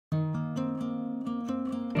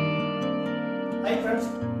Hi friends,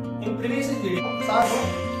 in previous video saw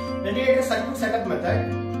ventilator circuit setup method.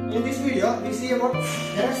 In this video we see about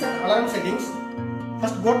errors and alarm settings.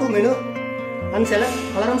 First go to menu and select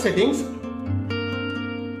alarm settings.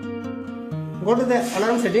 Go to the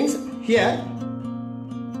alarm settings. Here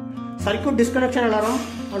circuit disconnection alarm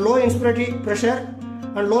and low inspiratory pressure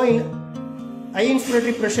and high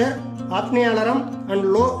inspiratory pressure, apnea alarm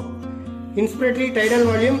and low inspiratory tidal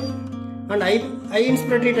volume and high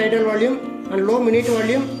inspiratory tidal volume and low minute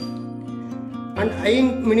volume and high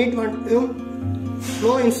minute volume,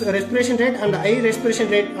 low respiration rate and high respiration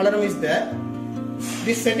rate alarm is there.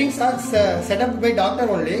 These settings are set up by doctor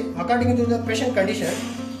only according to the patient condition.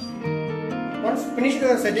 Once finished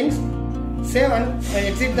your settings, save and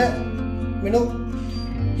exit the menu.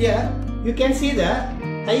 Here you can see the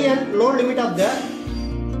high and low limit of the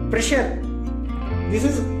pressure. This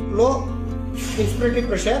is low inspiratory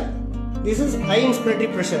pressure. This is high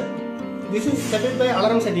inspiratory pressure. This is set by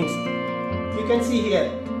alarm settings. You can see here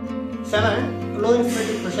 7 low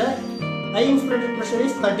inspiratory pressure, high inspiratory pressure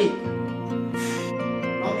is 30.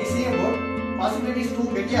 Now we see about possibilities to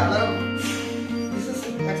get a alarm. This is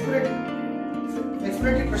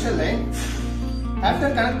expiratory pressure line. After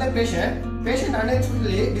connect the patient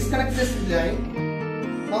unexpectedly disconnects this line.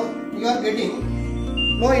 Now you are getting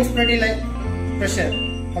low inspiratory line pressure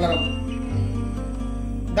alarm.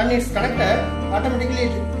 Then it's connected, automatically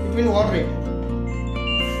it will override.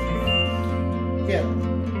 Here.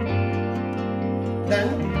 Then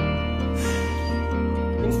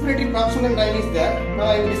inspiratory proximal line is there. Now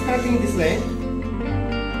I am disconnecting this line.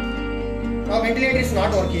 Now ventilator is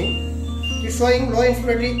not working. It's showing low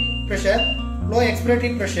inspiratory pressure, low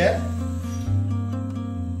expiratory pressure.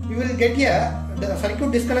 You will get the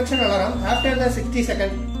circuit disconnection alarm after the 60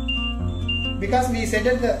 seconds. Because we set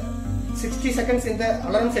the 60 seconds in the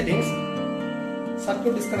alarm settings,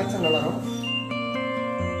 circuit disconnection alarm.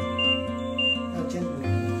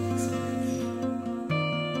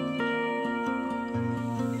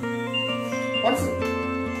 Once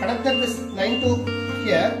connected this line to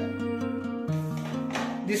here,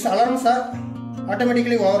 these alarms are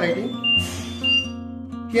automatically overriding.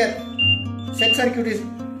 Here, set circuit is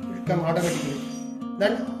come automatically.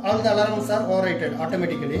 Then all the alarms are overridden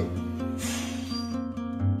automatically.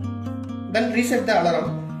 Then reset the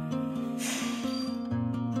alarm.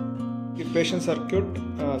 The patient circuit,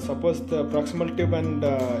 suppose the proximal tube and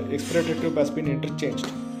expiratory tube has been interchanged,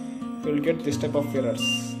 you will get this type of errors.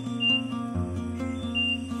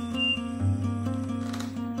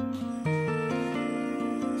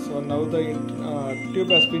 So now the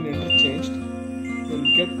tube has been interchanged, you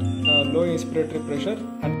will get low inspiratory pressure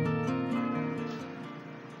and